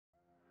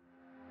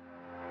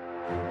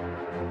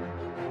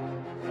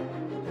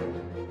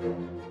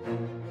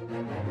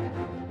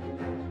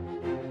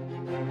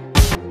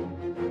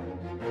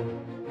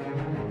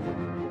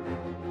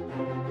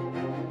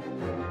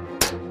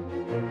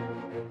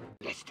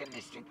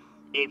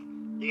If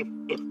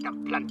the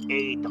plan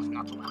A does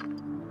not work,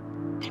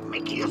 then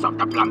make use of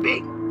the plan B.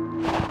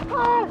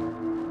 Hey!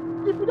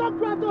 If you don't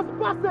grant us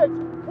passage,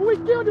 we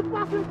will kill the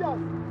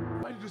passengers.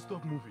 Why did you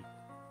stop moving?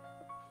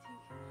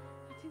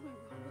 I think my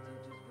water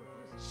just broke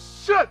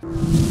loose. Shit!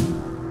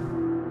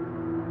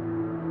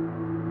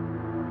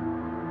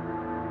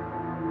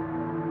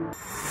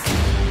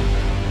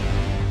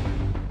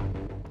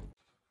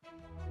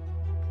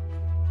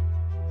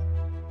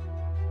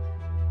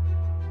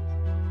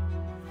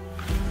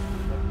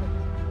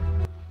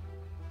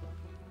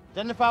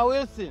 Jennifer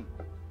Wilson.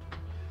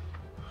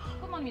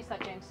 Come on, Mr.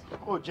 James.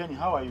 Oh, Jenny,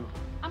 how are you?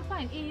 I'm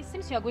fine. It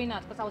seems you're going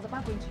out because I was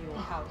about going to your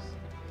house.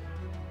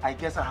 I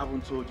guess I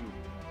haven't told you.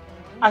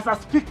 As I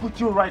speak with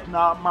you right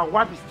now, my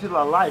wife is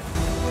still alive.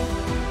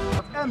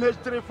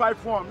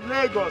 MH351,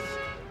 Lagos.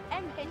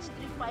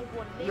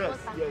 MH351, Lagos Yes,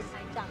 and yes.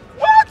 Hijack.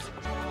 What?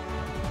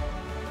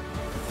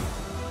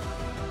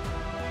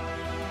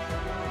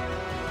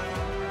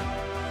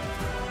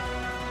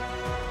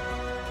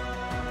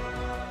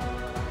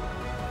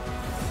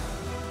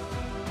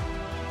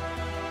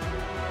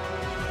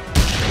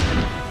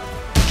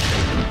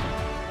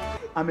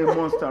 I'm a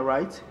monster,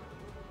 right?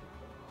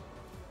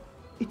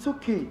 It's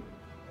okay.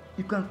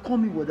 You can call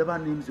me whatever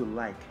names you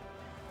like.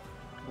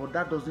 But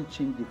that doesn't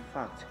change the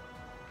fact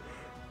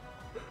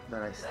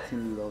that I still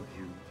love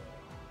you.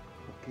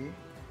 Okay?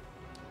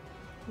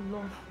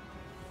 Love.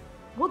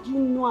 What do you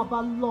know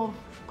about love?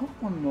 Come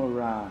on,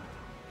 Nora.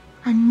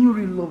 I knew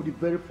real love the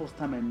very first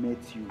time I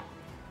met you.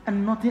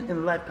 And nothing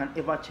in life can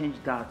ever change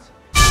that.